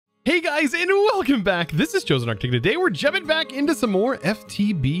Hey guys, and welcome back. This is ChosenArchitect. Today we're jumping back into some more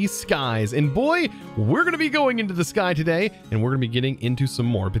FTB Skies. And boy, we're going to be going into the sky today, and we're going to be getting into some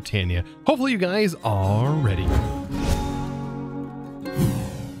more Botania. Hopefully you guys are ready.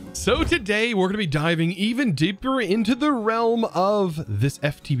 So today we're going to be diving even deeper into the realm of this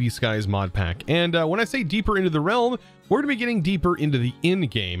FTB Skies mod pack. And when I say deeper into the realm, we're going to be getting deeper into the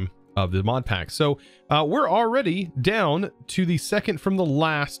end game of the mod pack. So we're already down to the second from the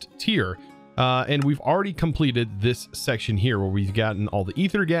last tier, and we've already completed this section here where we've gotten all the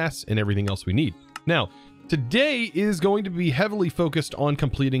ether gas and everything else we need. Now today is going to be heavily focused on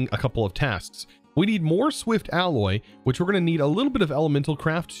completing a couple of tasks. We need more swift alloy, which we're going to need a little bit of elemental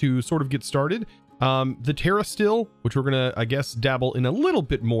craft to sort of get started, the Terra still, which we're going to, I guess, dabble in a little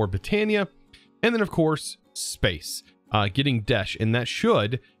bit more Botania, and then of course space, getting Desh, and that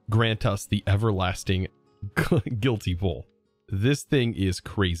should grant us the everlasting guilty pull. This thing is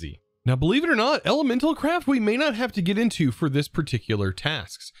crazy. Now, believe it or not, elemental craft we may not have to get into for this particular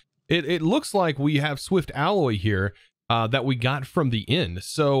tasks. It looks like we have swift alloy here that we got from the end.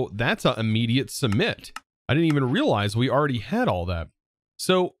 So that's an immediate submit. I didn't even realize we already had all that.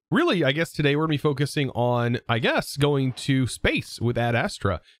 So really, I guess today we're gonna be focusing on, I guess, going to space with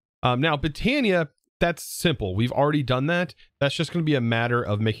Astra. Now, Botania, that's simple. We've already done that. That's just going to be a matter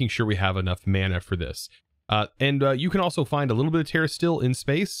of making sure we have enough mana for this. And you can also find a little bit of Terra still in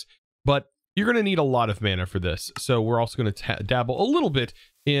space, but you're going to need a lot of mana for this. So we're also going to dabble a little bit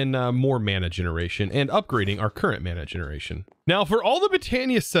in more mana generation and upgrading our current mana generation. Now, for all the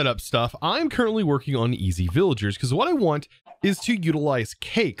Botania setup stuff, I'm currently working on easy villagers because what I want is to utilize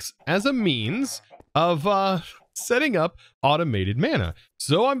cakes as a means of setting up automated mana.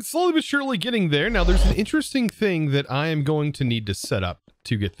 So I'm slowly but surely getting there. Now there's an interesting thing that I am going to need to set up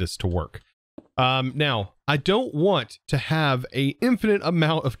to get this to work. Now I don't want to have an infinite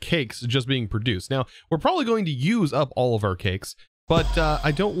amount of cakes just being produced. Now we're probably going to use up all of our cakes, but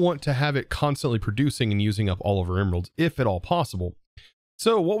I don't want to have it constantly producing and using up all of our emeralds if at all possible.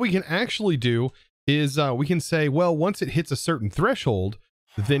 So what we can actually do is we can say, well, once it hits a certain threshold,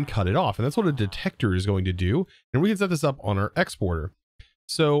 then cut it off. And that's what a detector is going to do. And we can set this up on our exporter.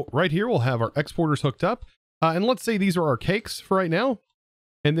 So right here, we'll have our exporters hooked up. And let's say these are our cakes for right now.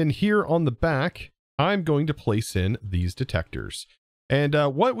 And then here on the back, I'm going to place in these detectors. And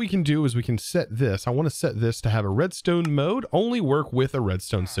what we can do is we can set this. I want to set this to have a redstone mode, only work with a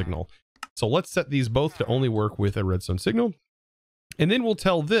redstone signal. So let's set these both to only work with a redstone signal. And then we'll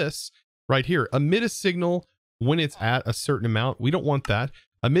tell this right here, emit a signal when it's at a certain amount. We don't want that.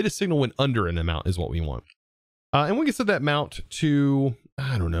 Emit a signal when under an amount is what we want. And we can set that amount to,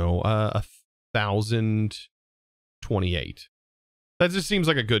 I don't know, 1028. That just seems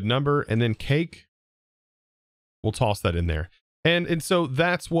like a good number. And then cake, we'll toss that in there. And so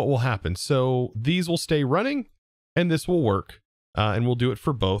that's what will happen. So these will stay running and this will work. And we'll do it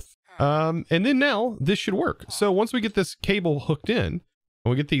for both. And then now this should work. So once we get this cable hooked in and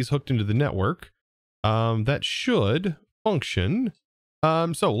we get these hooked into the network, that should function.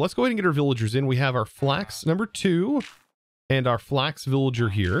 So let's go ahead and get our villagers in. We have our flax number 2 and our flax villager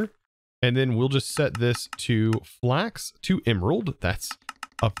here. And then we'll just set this to flax to emerald. That's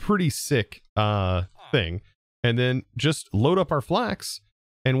a pretty sick thing. And then just load up our flax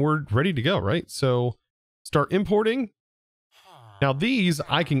and we're ready to go, right? So start importing. Now these,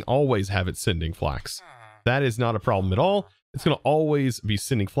 I can always have it sending flax. That is not a problem at all. It's going to always be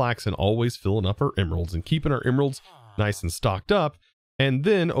sending flax and always filling up our emeralds and keeping our emeralds nice and stocked up. And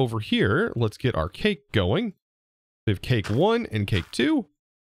then over here, let's get our cake going. We have cake 1 and cake 2.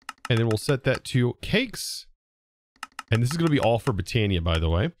 And then we'll set that to cakes. And this is going to be all for Botania, by the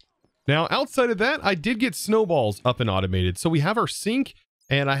way. Now, outside of that, I did get snowballs up and automated. So we have our sink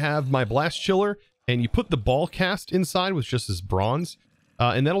and I have my blast chiller. And you put the ball cast inside with just this bronze.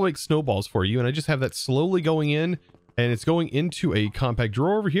 And that'll make snowballs for you. And I just have that slowly going in. And it's going into a compact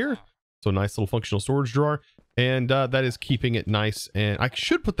drawer over here. So nice little functional storage drawer. And that is keeping it nice. And I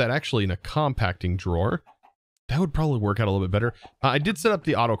should put that actually in a compacting drawer. That would probably work out a little bit better. I did set up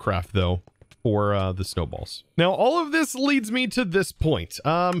the autocraft though for the snowballs. Now all of this leads me to this point.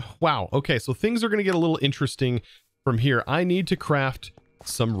 Wow. Okay. So things are going to get a little interesting from here. I need to craft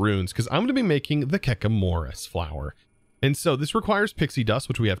some runes because I'm going to be making the Kekamoris flower. And so this requires pixie dust,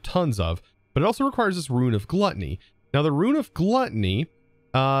 which we have tons of, but it also requires this rune of gluttony. Now the rune of gluttony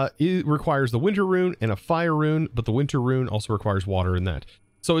it requires the winter rune and a fire rune, but the winter rune also requires water in that.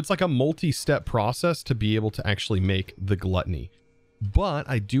 So it's like a multi-step process to be able to actually make the gluttony. But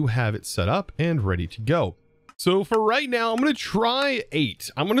I do have it set up and ready to go. So for right now, I'm going to try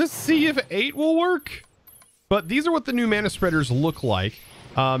 8. I'm going to see if 8 will work. But these are what the new mana spreaders look like.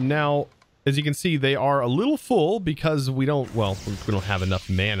 Now, as you can see, they are a little full because we don't have enough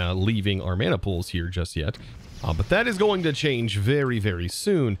mana leaving our mana pools here just yet. But that is going to change very, very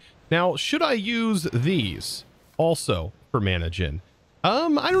soon. Now, should I use these also for mana gen?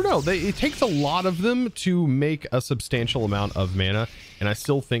 I don't know. It takes a lot of them to make a substantial amount of mana, and I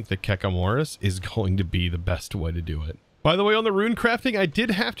still think that Kekamoris is going to be the best way to do it. By the way, on the rune crafting, I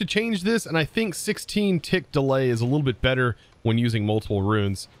did have to change this, and I think 16 tick delay is a little bit better when using multiple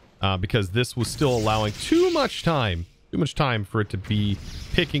runes, because this was still allowing too much time for it to be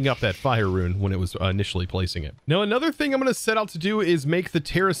picking up that fire rune when it was initially placing it. Now, another thing I'm going to set out to do is make the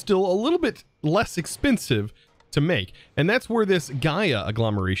Terra still a little bit less expensive to make, and that's where this Gaia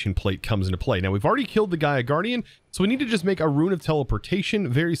agglomeration plate comes into play. Now, we've already killed the Gaia Guardian, so we need to just make a rune of teleportation.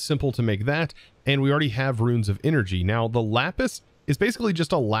 Very simple to make that, and we already have runes of energy. Now, the lapis is basically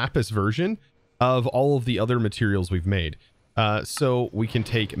just a lapis version of all of the other materials we've made. So we can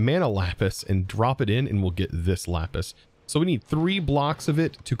take mana lapis and drop it in, and we'll get this lapis. So we need 3 blocks of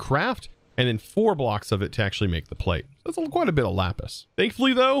it to craft, and then 4 blocks of it to actually make the plate. So that's quite a bit of lapis.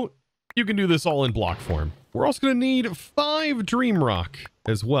 Thankfully, though, you can do this all in block form. We're also going to need 5 dream rock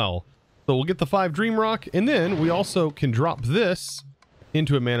as well. So we'll get the 5 dream rock, and then we also can drop this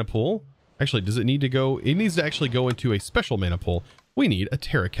into a mana pool. Actually, does it need to go? It needs to actually go into a special mana pool. We need a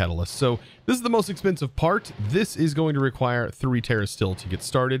Terra Catalyst. So this is the most expensive part. This is going to require 3 Terra Still to get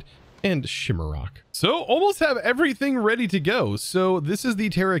started, and Shimmer Rock. So almost have everything ready to go. So this is the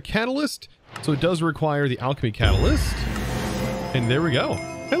Terra Catalyst. So it does require the Alchemy Catalyst. And there we go.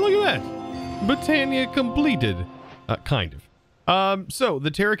 And look at that. Botania completed. Kind of. So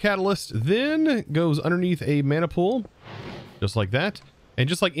the Terra Catalyst then goes underneath a mana pool, just like that. And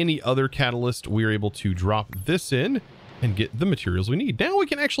just like any other catalyst, we're able to drop this in and get the materials we need. Now we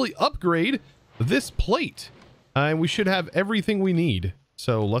can actually upgrade this plate. And we should have everything we need.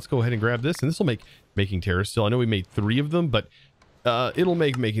 So let's go ahead and grab this. And this will make making Terra Still. I know we made 3 of them, but it'll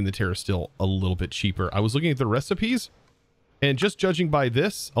make making the Terra Still a little bit cheaper. I was looking at the recipes, and just judging by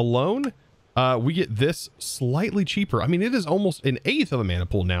this alone, we get this slightly cheaper. I mean, it is almost an 1/8 of a mana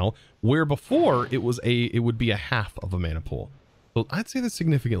pool now, where before it would be a 1/2 of a mana pool. So I'd say that's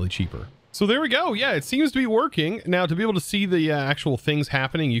significantly cheaper. So there we go. Yeah, it seems to be working. Now, to be able to see the actual things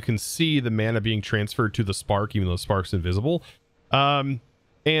happening, you can see the mana being transferred to the spark, even though the spark's invisible. And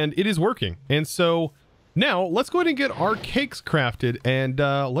it is working. And so now let's go ahead and get our cakes crafted, and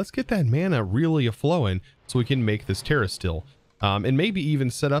let's get that mana really a-flowing so we can make this Terra Still. And maybe even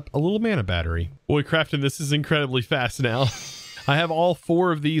set up a little mana battery. Boy, crafting this is incredibly fast now. I have all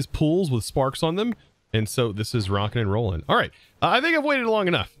 4 of these pools with sparks on them, and so this is rocking and rolling. All right, I think I've waited long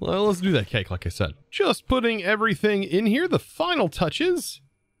enough. Well, let's do that cake, like I said. Just putting everything in here, the final touches,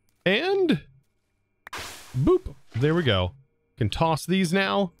 and boop, there we go. Can toss these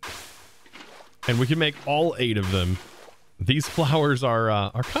now, and we can make all 8 of them. These flowers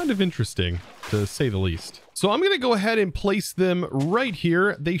are kind of interesting, to say the least. So I'm going to go ahead and place them right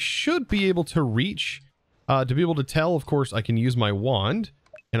here. They should be able to reach. To be able to tell, of course, I can use my wand,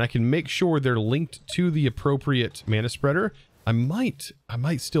 and I can make sure they're linked to the appropriate mana spreader. I might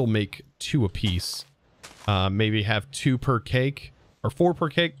still make 2 apiece. Maybe have 2 per cake, or 4 per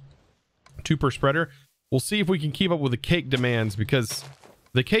cake, 2 per spreader. We'll see if we can keep up with the cake demands, because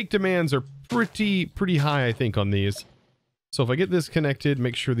the cake demands are pretty high, I think, on these. So if I get this connected,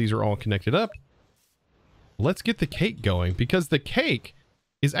 make sure these are all connected up. Let's get the cake going, because the cake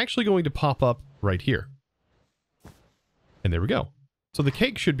is actually going to pop up right here. And there we go. So the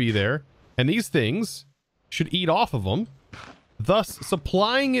cake should be there, and these things should eat off of them, thus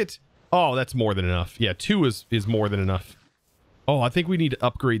supplying it. Oh, that's more than enough. Yeah, 2 is more than enough. Oh, I think we need to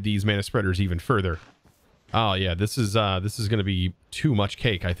upgrade these mana spreaders even further. Oh yeah, this is going to be too much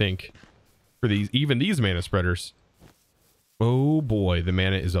cake, I think, for even these mana spreaders. Oh boy, the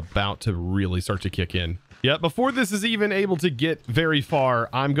mana is about to really start to kick in. Yeah, before this is even able to get very far,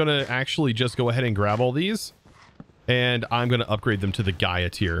 I'm going to actually just go ahead and grab all these, and I'm going to upgrade them to the Gaia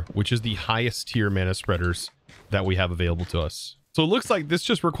tier, which is the highest tier mana spreaders that we have available to us. So it looks like this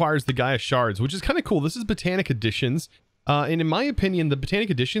just requires the Gaia shards, which is kind of cool. This is Botanic Editions, and in my opinion, the Botanic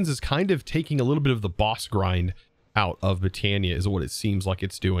Editions is kind of taking a little bit of the boss grind out of Botania, is what it seems like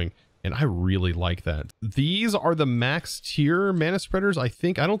it's doing. And I really like that. These are the max tier mana spreaders, I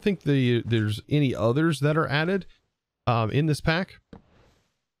think. I don't think there's any others that are added in this pack.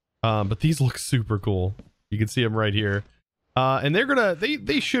 But these look super cool. You can see them right here. And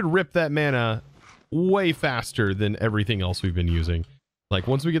they should rip that mana way faster than everything else we've been using. Like,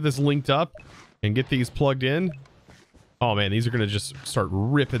 once we get this linked up and get these plugged in, oh man, these are going to just start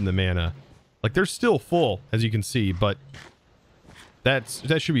ripping the mana. Like, they're still full, as you can see, but that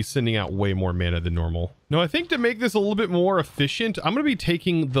should be sending out way more mana than normal. Now, I think to make this a little bit more efficient, I'm going to be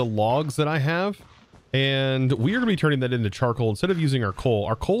taking the logs that I have, and we are going to be turning that into charcoal instead of using our coal.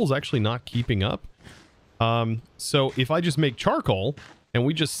 Our coal is actually not keeping up. So if I just make charcoal and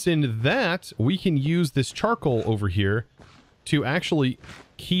we just send that, we can use this charcoal over here to actually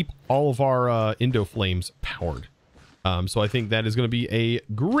keep all of our Indo flames powered. So I think that is going to be a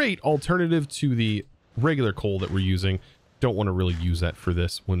great alternative to the regular coal that we're using. Don't want to really use that for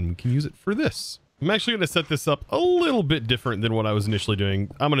this when we can use it for this. I'm actually going to set this up a little bit different than what I was initially doing.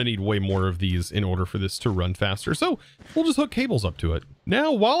 I'm going to need way more of these in order for this to run faster. So we'll just hook cables up to it.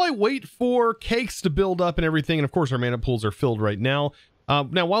 Now, while I wait for cakes to build up and everything, and of course our mana pools are filled right now.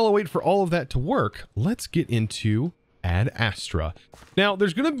 While I wait for all of that to work, let's get into Ad Astra. Now,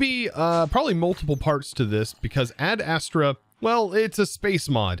 there's going to be probably multiple parts to this because Ad Astra, well, it's a space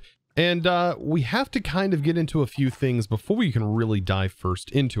mod. And we have to kind of get into a few things before we can really dive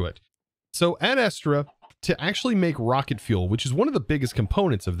first into it. So Ad Astra, to actually make rocket fuel, which is one of the biggest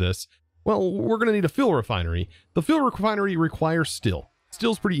components of this, well, we're going to need a fuel refinery. The fuel refinery requires steel.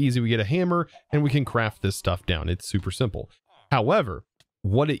 Steel's pretty easy. We get a hammer and we can craft this stuff down. It's super simple. However,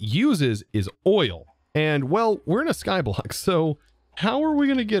 what it uses is oil. And, well, we're in a skyblock, so how are we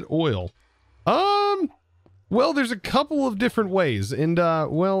going to get oil? Well, there's a couple of different ways, and,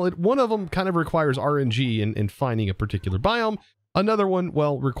 well, one of them kind of requires RNG in finding a particular biome. Another one,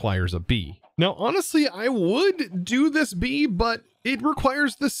 well, requires a bee. Now, honestly, I would do this bee, but it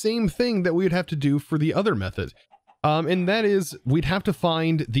requires the same thing that we would have to do for the other method. And that is, we'd have to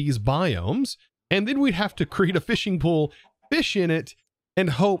find these biomes, and then we'd have to create a fishing pool, fish in it,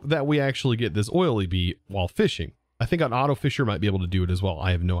 and hope that we actually get this oily bee while fishing. I think an auto fisher might be able to do it as well.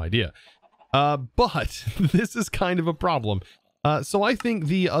 I have no idea. But this is kind of a problem. So I think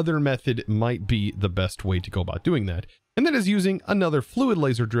the other method might be the best way to go about doing that. And that is using another fluid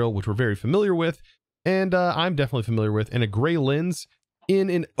laser drill, which we're very familiar with. And I'm definitely familiar with, and a gray lens in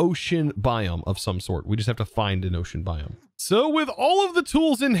an ocean biome of some sort. We just have to find an ocean biome. So with all of the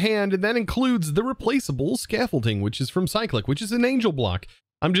tools in hand, and that includes the replaceable scaffolding, which is from Cyclic, which is an angel block.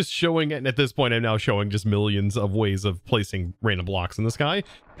 I'm just showing, and at this point I'm now showing just millions of ways of placing random blocks in the sky.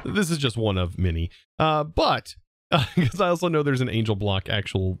 This is just one of many. But because I also know there's an angel block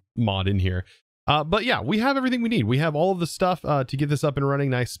actual mod in here. But yeah, we have everything we need. We have all of the stuff to get this up and running.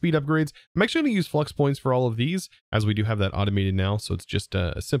 Nice speed upgrades. I'm actually going to use flux points for all of these, as we do have that automated now. So it's just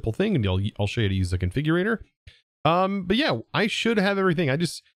a simple thing, and I'll show you how to use the configurator. But yeah, I should have everything. I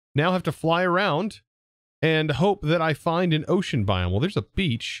just now have to fly around and hope that I find an ocean biome. Well, there's a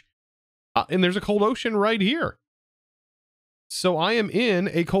beach, and there's a cold ocean right here. So I am in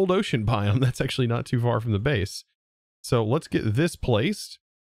a cold ocean biome. That's actually not too far from the base. So let's get this placed.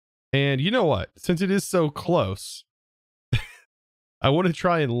 And you know what? Since it is so close, I want to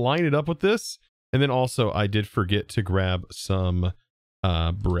try and line it up with this. And then also I did forget to grab some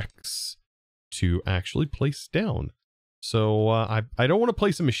bricks to actually place down. So I don't want to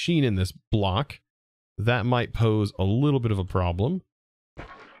place a machine in this block. That might pose a little bit of a problem.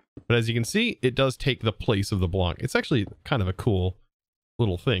 But as you can see, it does take the place of the block. It's actually kind of a cool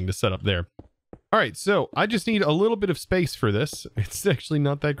little thing to set up there. All right, so I just need a little bit of space for this. It's actually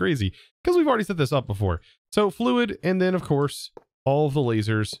not that crazy because we've already set this up before. So fluid, and then of course, all of the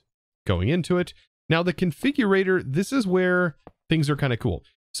lasers going into it. Now the configurator, this is where things are kind of cool.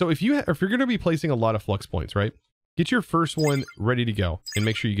 So if you're going to be placing a lot of flux points, right? Get your first one ready to go and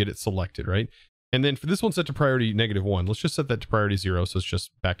make sure you get it selected, right? And then for this one set to priority -1, let's just set that to priority 0. So it's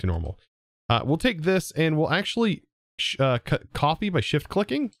just back to normal. We'll take this and we'll actually copy by shift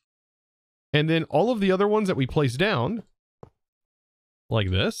clicking. And then all of the other ones that we place down,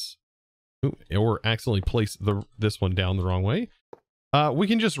 like this, or accidentally place this one down the wrong way, we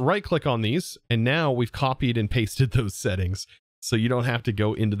can just right click on these, and now we've copied and pasted those settings. So you don't have to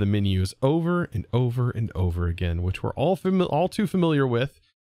go into the menus over and over and over again, which we're all too familiar with.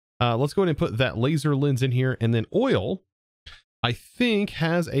 Let's go ahead and put that laser lens in here, and then oil, I think,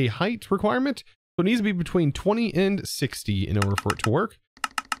 has a height requirement. So it needs to be between 20 and 60 in order for it to work.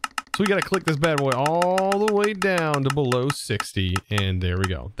 So we got to click this bad boy all the way down to below 60. And there we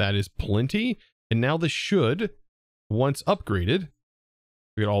go. That is plenty. And now this should, once upgraded,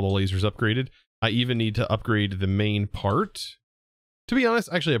 we got all the lasers upgraded. I even need to upgrade the main part. To be honest,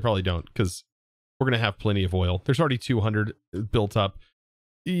 actually, I probably don't, because we're going to have plenty of oil. There's already 200 built up.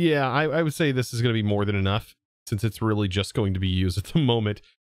 Yeah, I would say this is going to be more than enough, since it's really just going to be used at the moment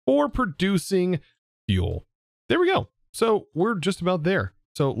for producing fuel. There we go. So we're just about there.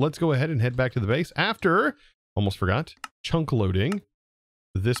 So let's go ahead and head back to the base after, almost forgot, chunk loading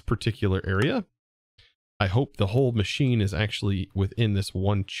this particular area. I hope the whole machine is actually within this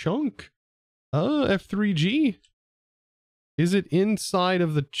one chunk. F3G? Is it inside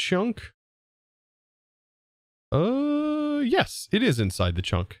of the chunk? Yes, it is inside the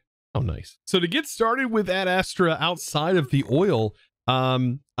chunk. Oh, nice. So to get started with that Astra outside of the oil,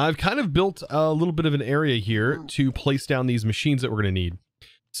 I've kind of built a little bit of an area here to place down these machines that we're going to need.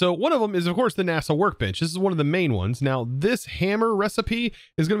 So one of them is, of course, the NASA workbench. This is one of the main ones. Now, this hammer recipe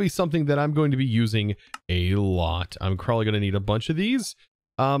is going to be something that I'm going to be using a lot. I'm probably going to need a bunch of these.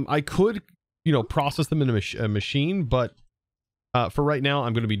 I could, you know, process them in a machine, but for right now,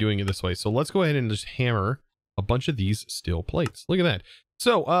 I'm going to be doing it this way. So let's go ahead and just hammer a bunch of these steel plates. Look at that.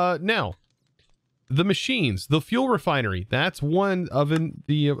 So now, the machines, the fuel refinery, that's one of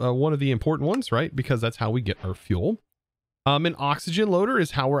the important ones, right? Because that's how we get our fuel. An oxygen loader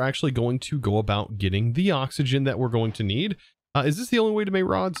is how we're actually going to go about getting the oxygen that we're going to need. Is this the only way to make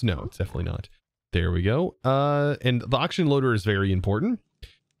rods? No, it's definitely not. There we go. And the oxygen loader is very important.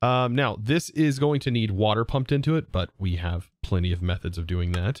 Now, this is going to need water pumped into it, but we have plenty of methods of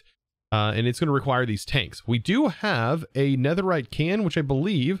doing that. And it's going to require these tanks. We do have a netherite can, which I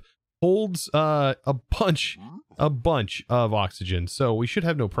believe holds a bunch of oxygen. So we should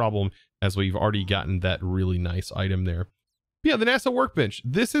have no problem, as we've already gotten that really nice item there. Yeah, the NASA workbench.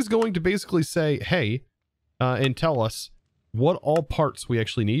 This is going to basically say, hey, and tell us what all parts we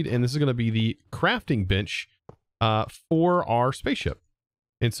actually need. And this is going to be the crafting bench for our spaceship.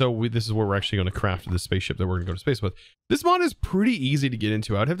 And so this is where we're actually going to craft the spaceship that we're going to go to space with. This mod is pretty easy to get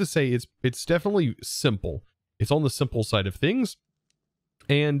into. I would have to say it's definitely simple. It's on the simple side of things.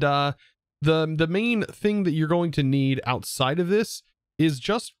 And the main thing that you're going to need outside of this is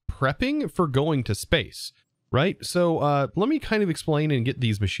just prepping for going to space. Right? So let me kind of explain and get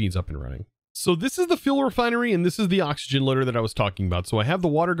these machines up and running. So this is the fuel refinery and this is the oxygen loader that I was talking about. So I have the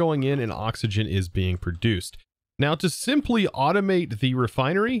water going in and oxygen is being produced. Now to simply automate the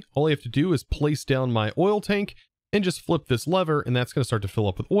refinery, all I have to do is place down my oil tank and just flip this lever and that's going to start to fill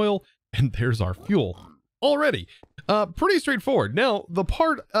up with oil. And there's our fuel already. Pretty straightforward. Now the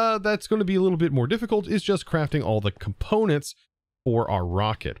part that's going to be a little bit more difficult is just crafting all the components for our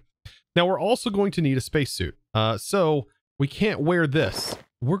rocket. Now we're also going to need a spacesuit. So we can't wear this.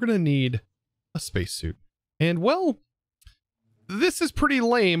 We're going to need a spacesuit. And well, this is pretty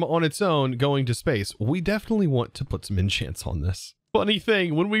lame on its own going to space. We definitely want to put some enchants on this. Funny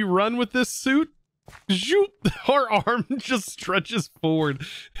thing, when we run with this suit, zoop, our arm just stretches forward.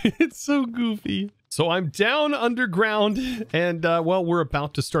 It's so goofy. So I'm down underground and well, we're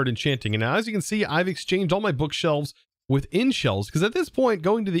about to start enchanting. And now as you can see, I've exchanged all my bookshelves with in shelves, because at this point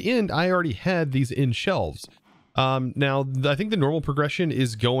going to the end I already had these in shelves. Now I think the normal progression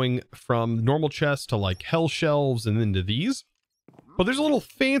is going from normal chests to like hell shelves and then to these, but there's a little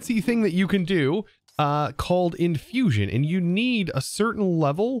fancy thing that you can do called infusion, and you need a certain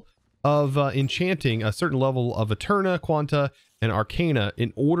level of enchanting, a certain level of Eterna, Quanta, and Arcana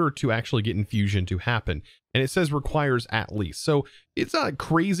in order to actually get infusion to happen. And it says requires at least, so it's not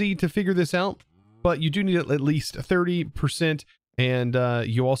crazy to figure this out, but you do need at least 30%, and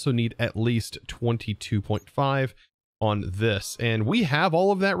you also need at least 22.5 on this. And we have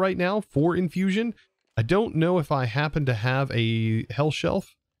all of that right now for infusion. I don't know if I happen to have a hell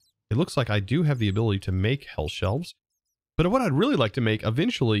shelf. It looks like I do have the ability to make hell shelves. But what I'd really like to make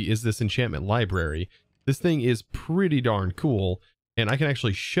eventually is this enchantment library. This thing is pretty darn cool, and I can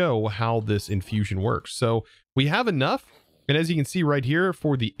actually show how this infusion works. So we have enough, and as you can see right here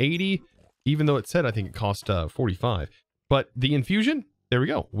for the 80, even though it said I think it cost 45, but the infusion, there we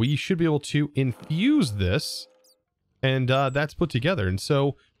go. We should be able to infuse this, and that's put together. And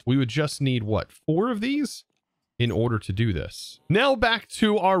so we would just need what, 4 of these in order to do this. Now back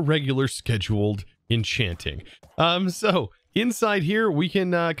to our regular scheduled enchanting. So inside here we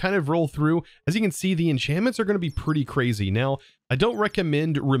can kind of roll through. As you can see, the enchantments are going to be pretty crazy. Now I don't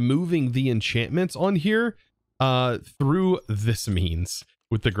recommend removing the enchantments on here through this means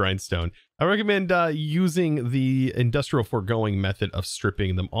with the grindstone. I recommend using the industrial foregoing method of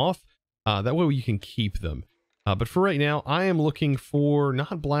stripping them off. That way you can keep them. But for right now, I am looking for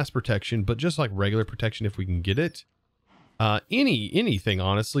not blast protection, but just like regular protection if we can get it. Anything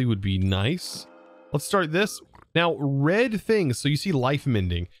honestly would be nice. Let's start this. Now, red things. So you see life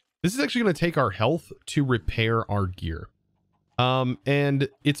mending. This is actually going to take our health to repair our gear. And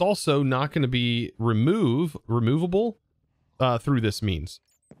it's also not going to be removable through this means.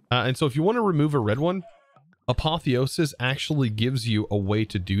 And so if you want to remove a red one, Apotheosis actually gives you a way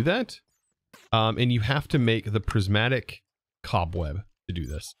to do that. And you have to make the prismatic cobweb to do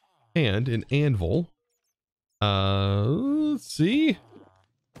this. And an anvil. Let's see.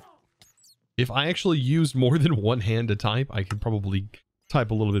 If I actually used more than one hand to type, I could probably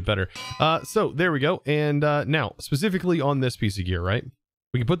type a little bit better. So there we go. And now, specifically on this piece of gear, right?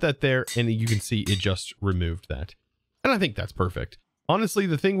 We can put that there, and you can see it just removed that. And I think that's perfect. Honestly,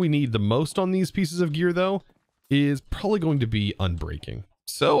 the thing we need the most on these pieces of gear, though, is probably going to be unbreaking.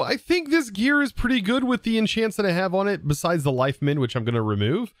 So I think this gear is pretty good with the enchants that I have on it, besides the life min, which I'm going to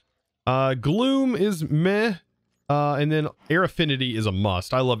remove. Gloom is meh. And then air affinity is a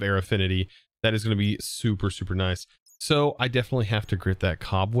must. I love air affinity. That is going to be super, super nice. So I definitely have to grit that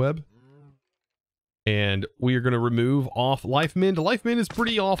cobweb. And we are going to remove off life min. Life min is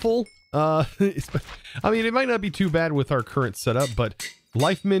pretty awful. I mean, it might not be too bad with our current setup, but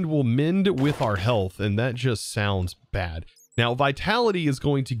life min will mend with our health, and that just sounds bad. Now, vitality is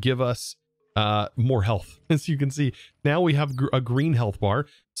going to give us more health. As you can see, now we have a green health bar.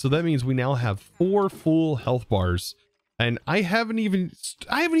 So that means we now have 4 full health bars. And I haven't even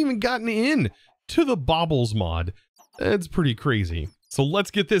gotten in to the baubles mod. It's pretty crazy. So let's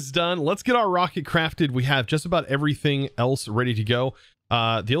get this done. Let's get our rocket crafted. We have just about everything else ready to go.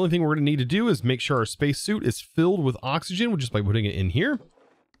 The only thing we're going to need to do is make sure our spacesuit is filled with oxygen, just by putting it in here.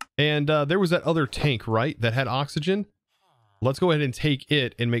 And there was that other tank, right, that had oxygen. Let's go ahead and take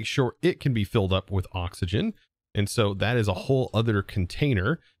it and make sure it can be filled up with oxygen. And so that is a whole other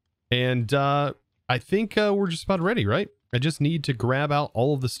container. And I think we're just about ready, right? I just need to grab out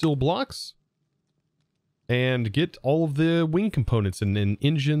all of the steel blocks and get all of the wing components and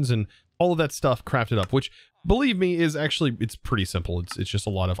engines and all of that stuff crafted up, which, believe me, is actually, it's pretty simple. It's just a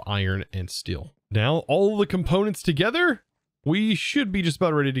lot of iron and steel. Now, all the components together, we should be just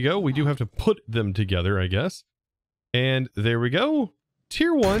about ready to go. We do have to put them together, I guess. And there we go.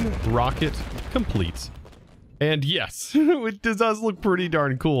 Tier 1 rocket complete. And yes, it does look pretty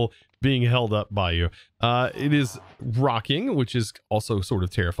darn cool being held up by you. It is rocking, which is also sort of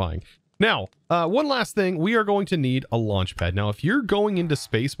terrifying. Now, one last thing, we are going to need a launch pad. Now, if you're going into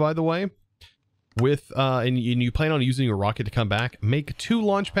space, by the way, with and you plan on using a rocket to come back, make 2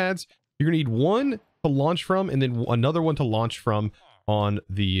 launch pads. You're gonna need one to launch from, and then another one to launch from on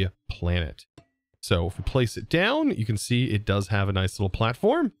the planet. So if we place it down, you can see it does have a nice little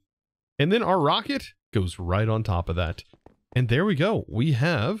platform. And then our rocket goes right on top of that. And there we go. We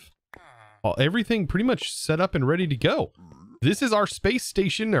have everything pretty much set up and ready to go. This is our space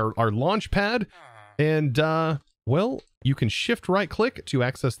station, our launch pad. And, well, you can shift right click to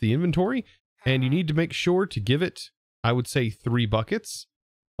access the inventory. And you need to make sure to give it, I would say, 3 buckets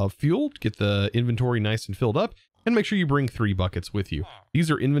of fuel to get the inventory nice and filled up. And make sure you bring 3 buckets with you.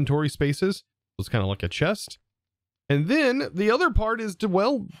 These are inventory spaces. It's kind of like a chest. And then the other part is to,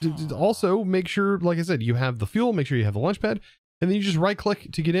 well, to also make sure, like I said, you have the fuel, make sure you have the launch pad, and then you just right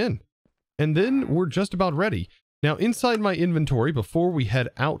click to get in. And then we're just about ready. Now, inside my inventory, before we head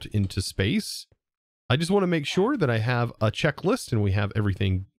out into space, I just want to make sure that I have a checklist and we have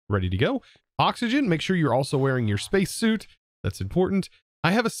everything ready to go. Oxygen, make sure you're also wearing your spacesuit. That's important.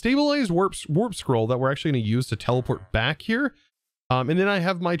 I have a stabilized warp scroll that we're actually going to use to teleport back here. And then I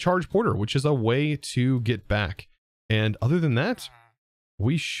have my charge porter, which is a way to get back. And other than that,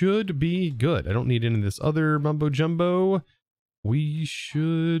 we should be good. I don't need any of this other mumbo jumbo. We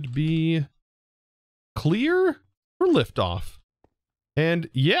should be clear for liftoff. And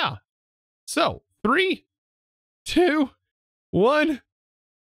yeah. So 3, 2, 1,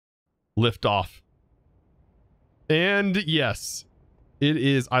 liftoff. And yes, it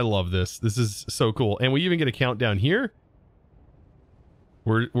is. I love this. This is so cool. And we even get a countdown here.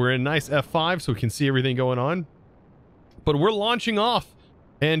 We're in nice F5 so we can see everything going on. But we're launching off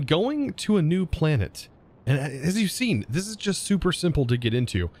and going to a new planet. And as you've seen, this is just super simple to get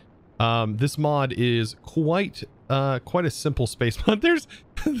into. This mod is quite a simple space mod.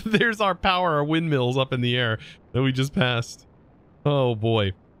 There's our power, our windmills up in the air that we just passed. Oh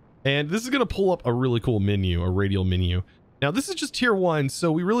boy. And this is going to pull up a really cool menu, a radial menu. Now this is just tier 1,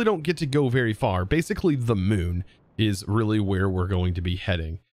 so we really don't get to go very far. Basically the moon is really where we're going to be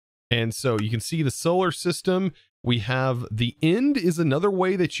heading. And so you can see the solar system. We have the end is another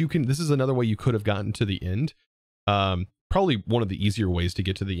way that you can, this is another way you could have gotten to the end. Probably one of the easier ways to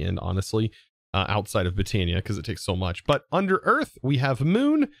get to the end, honestly, outside of Botania, because it takes so much. But under Earth, we have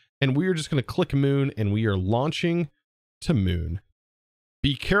moon, and we are just going to click moon, and we are launching to moon.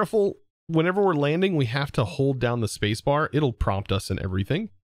 Be careful. Whenever we're landing, we have to hold down the space bar. It'll prompt us and everything,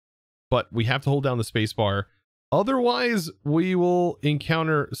 but we have to hold down the space bar. Otherwise, we will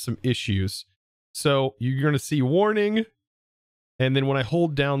encounter some issues. So you're going to see warning. And then when I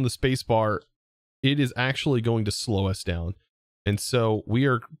hold down the space bar, it is actually going to slow us down. And so we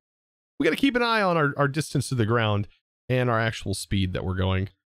got to keep an eye on our distance to the ground and our actual speed that we're going.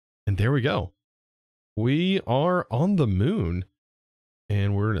 And there we go. We are on the moon.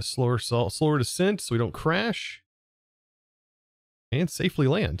 And we're in a slower descent so we don't crash. And safely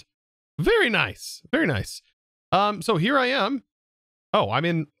land. Very nice. Very nice. So here I am. Oh, I'm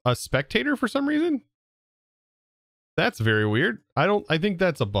in a spectator for some reason. That's very weird. I think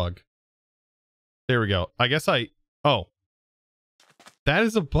that's a bug. There we go. I guess oh. That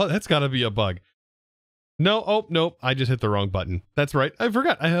is a bug. That's gotta be a bug. No, oh, nope. I just hit the wrong button. That's right. I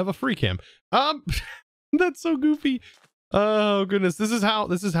forgot I have a free cam. That's so goofy. Oh goodness, this is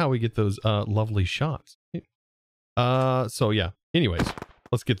how we get those lovely shots. So yeah, anyways,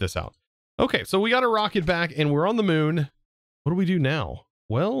 let's get this out. Okay, so we got a rocket back and we're on the moon. What do we do now?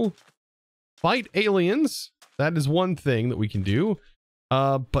 Well, fight aliens. That is one thing that we can do.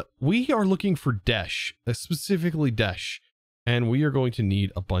 But we are looking for Desh, specifically Desh, and we are going to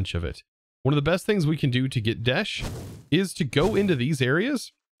need a bunch of it. One of the best things we can do to get Desh is to go into these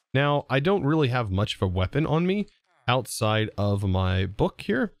areas. Now, I don't really have much of a weapon on me outside of my book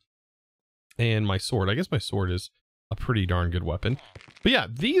here and my sword. I guess my sword is a pretty darn good weapon. But yeah,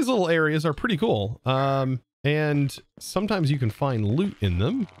 these little areas are pretty cool. And sometimes you can find loot in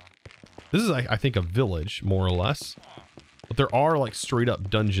them. This is, I think, a village, more or less. But there are like straight up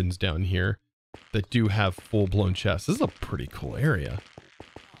dungeons down here that do have full-blown chests. This is a pretty cool area.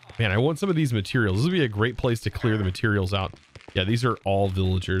 Man, I want some of these materials. This would be a great place to clear the materials out. Yeah, these are all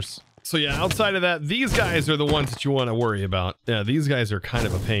villagers. So yeah, outside of that, these guys are the ones that you want to worry about. Yeah, these guys are kind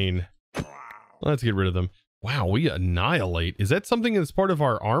of a pain. Let's get rid of them. Wow, we annihilate. Is that something that's part of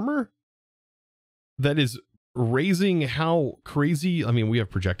our armor? That is raising how crazy? I mean, we have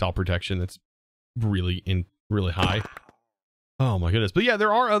projectile protection that's really high. Oh my goodness. But yeah,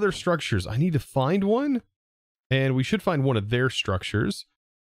 there are other structures. I need to find one. And we should find one of their structures.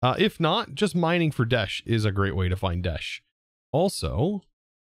 If not, just mining for Desh is a great way to find Desh. Also,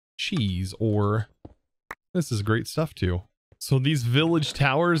 cheese ore. This is great stuff too. So these village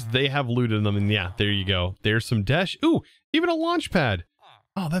towers, they have loot in them. And yeah, there you go. There's some Desh. Ooh, even a launch pad.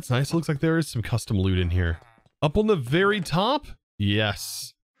 Oh, that's nice. It looks like there is some custom loot in here. Up on the very top.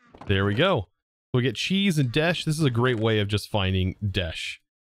 Yes. There we go. We get cheese and Desh. This is a great way of just finding Desh,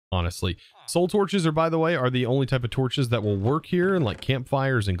 honestly. Soul torches are, by the way, are the only type of torches that will work here, and like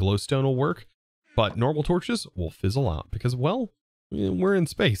campfires and glowstone will work. But normal torches will fizzle out because, well, we're in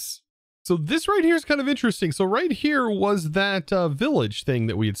space. So this right here is kind of interesting. So right here was that village thing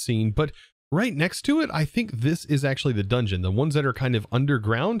that we had seen, but right next to it, I think this is actually the dungeon, the ones that are kind of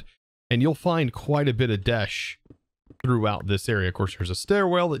underground, and you'll find quite a bit of Desh throughout this area. Of course, there's a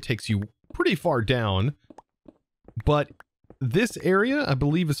stairwell that takes you pretty far down, but this area, I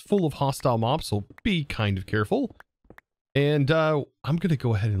believe, is full of hostile mobs, so be kind of careful. And I'm going to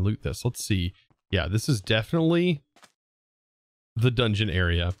go ahead and loot this. Let's see. Yeah, this is definitely the dungeon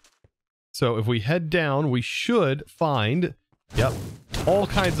area. So if we head down, we should find, yep, all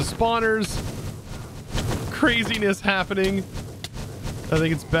kinds of spawners. Craziness happening. I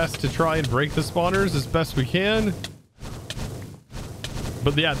think it's best to try and break the spawners as best we can.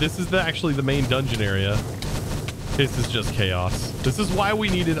 But yeah, this is actually the main dungeon area. This is just chaos. This is why we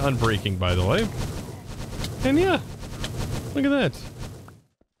needed unbreaking, by the way. And yeah, look at that.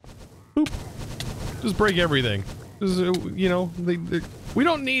 Boop. Just break everything. Just, you know, we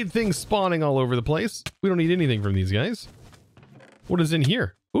don't need things spawning all over the place. We don't need anything from these guys. What is in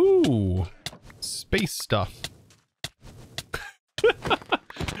here? Ooh, space stuff.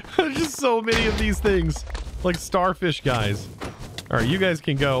 There's just so many of these things, like starfish guys. All right, you guys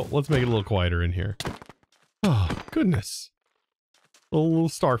can go. Let's make it a little quieter in here. Oh, goodness. Little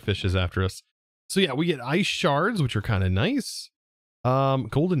starfishes after us. So yeah, we get ice shards, which are kind of nice.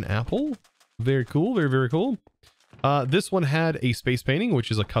 Golden apple. Very cool. Very, very cool. This one had a space painting,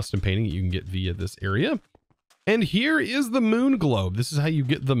 which is a custom painting that you can get via this area. And here is the moon globe. This is how you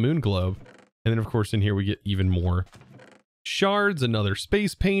get the moon globe. And then, of course, in here we get even more shards, another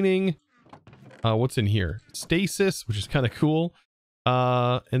space painting. What's in here? Stasis, which is kind of cool.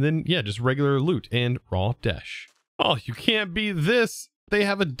 And then, yeah, just regular loot and raw Desh. Oh, you can't beat this. They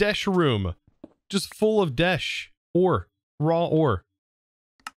have a Desh room just full of Desh ore, raw ore.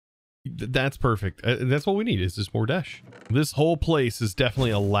 That's perfect. That's what we need, is just more Desh. This whole place is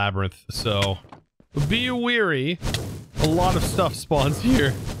definitely a labyrinth, so be wary. A lot of stuff spawns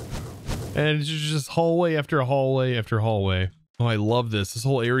here. And it's just hallway after hallway after hallway. Oh, I love this. This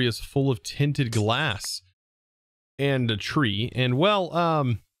whole area is full of tinted glass. And a tree, and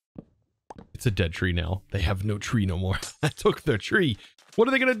well, it's a dead tree now. They have no tree no more. I took their tree. What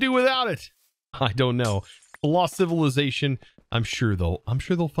are they gonna do without it? I don't know. A lost civilization. I'm sure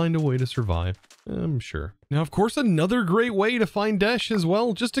they'll find a way to survive. I'm sure. Now, of course, another great way to find Dash as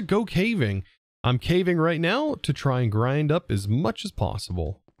well, just to go caving. I'm caving right now to try and grind up as much as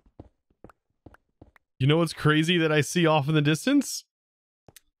possible. You know what's crazy that I see off in the distance?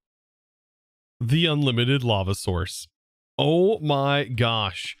 The unlimited lava source. Oh my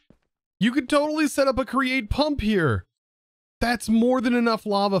gosh. You could totally set up a create pump here. That's more than enough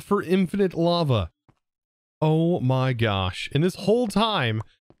lava for infinite lava. Oh my gosh. And this whole time,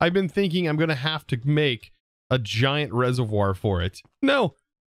 I've been thinking I'm going to have to make a giant reservoir for it. No,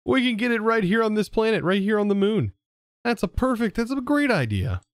 we can get it right here on this planet, right here on the moon. That's a great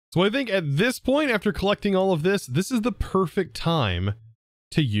idea. So I think at this point, after collecting all of this, this is the perfect time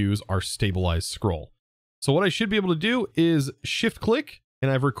to use our stabilized scroll. So what I should be able to do is shift click, and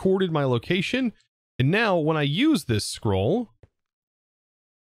I've recorded my location. And now when I use this scroll,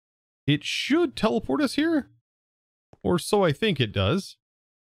 it should teleport us here, or so I think it does.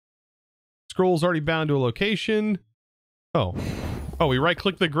 Scroll's already bound to a location. Oh, we right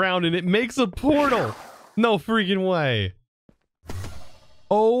click the ground and it makes a portal. No freaking way.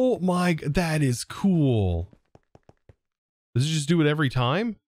 Oh my, that is cool. Does it just do it every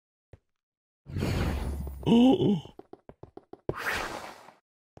time? Oh,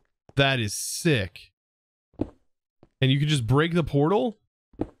 that is sick. And you can just break the portal?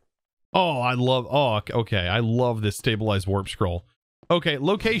 Oh, okay. I love this stabilized warp scroll. Okay,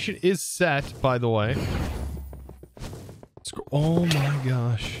 location is set, by the way. Oh my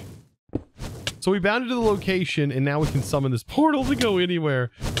gosh. So we bound it to the location, and now we can summon this portal to go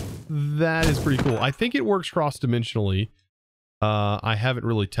anywhere. That is pretty cool. I think it works cross-dimensionally. I haven't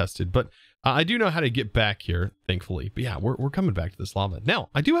really tested, but I do know how to get back here, thankfully. But yeah, we're coming back to this lava. Now,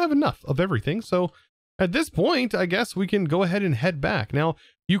 I do have enough of everything, so at this point, I guess we can go ahead and head back. Now,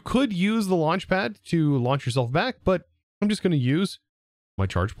 you could use the launch pad to launch yourself back, but I'm just going to use my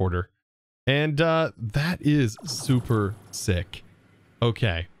charge porter. And that is super sick.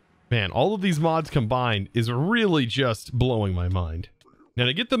 Okay. Man, all of these mods combined is really just blowing my mind. Now,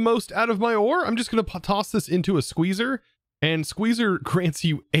 to get the most out of my ore, I'm just going to toss this into a squeezer. And squeezer grants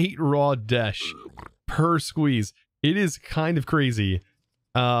you 8 raw dash per squeeze. It is kind of crazy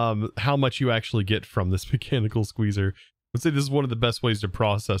how much you actually get from this mechanical squeezer. I would say this is one of the best ways to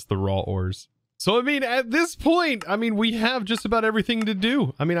process the raw ores. So, I mean, at this point, I mean, we have just about everything to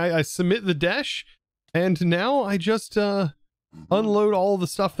do. I mean, I submit the dash, and now I just unload all the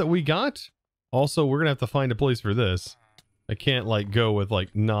stuff that we got. Also, we're going to have to find a place for this. I can't, like, go with,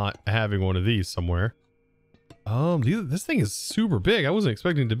 like, not having one of these somewhere. This thing is super big. I wasn't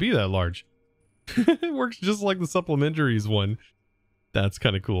expecting it to be that large. It works just like the supplementaries one. That's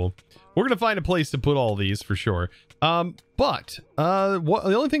kind of cool. We're going to find a place to put all these for sure. The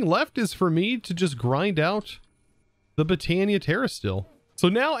only thing left is for me to just grind out the Botania Terra still. So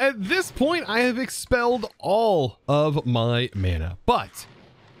now at this point, I have expelled all of my mana, but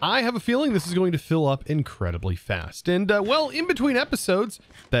I have a feeling this is going to fill up incredibly fast. And well, in between episodes,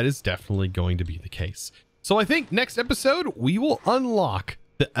 that is definitely going to be the case. So I think next episode, we will unlock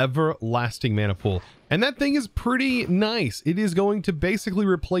the everlasting mana pool. And that thing is pretty nice. It is going to basically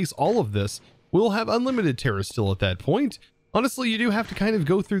replace all of this. We'll have unlimited Terra still at that point. Honestly, you do have to kind of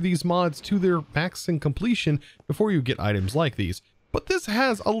go through these mods to their max and completion before you get items like these. But this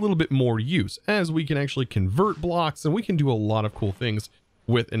has a little bit more use, as we can actually convert blocks and we can do a lot of cool things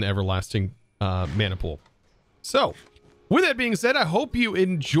with an everlasting mana pool. So, with that being said, I hope you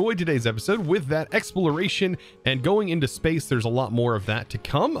enjoyed today's episode with that exploration and going into space. There's a lot more of that to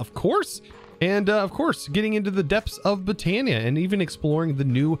come, of course. And of course, getting into the depths of Botania and even exploring the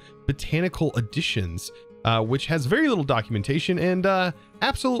new botanical additions, which has very little documentation and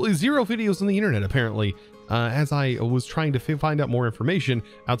absolutely zero videos on the internet, apparently, as I was trying to find out more information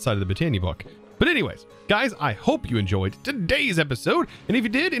outside of the Botania book. But anyways, guys, I hope you enjoyed today's episode. And if you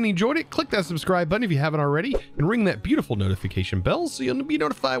did and enjoyed it, click that subscribe button if you haven't already and ring that beautiful notification bell so you'll be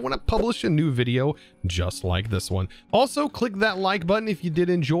notified when I publish a new video just like this one. Also, click that like button if you did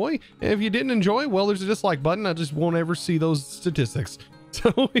enjoy. And if you didn't enjoy, well, there's a dislike button. I just won't ever see those statistics.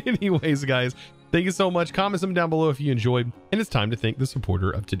 So anyways, guys, thank you so much. Comment something down below if you enjoyed. And it's time to thank the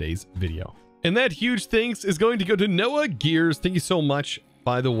supporter of today's video. And that huge thanks is going to go to Noah Gears. Thank you so much,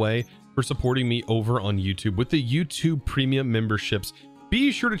 by the way, for supporting me over on YouTube with the YouTube Premium memberships. Be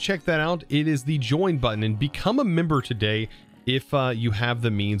sure to check that out. It is the join button and become a member today if you have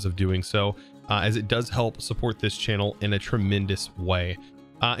the means of doing so, as it does help support this channel in a tremendous way.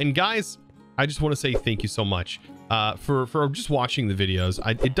 And guys, I just want to say thank you so much for just watching the videos.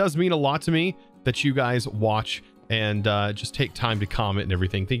 It does mean a lot to me that you guys watch and just take time to comment and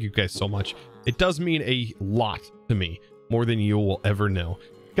everything. Thank you guys so much. It does mean a lot to me, more than you will ever know.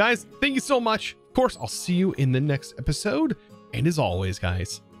 Guys, thank you so much. Of course, I'll see you in the next episode. And as always,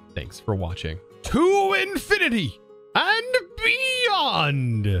 guys, thanks for watching. To infinity and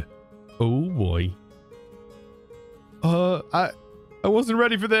beyond. Oh boy. I wasn't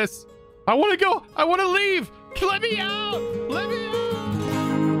ready for this. I want to go. I want to leave. Let me out. Let me out.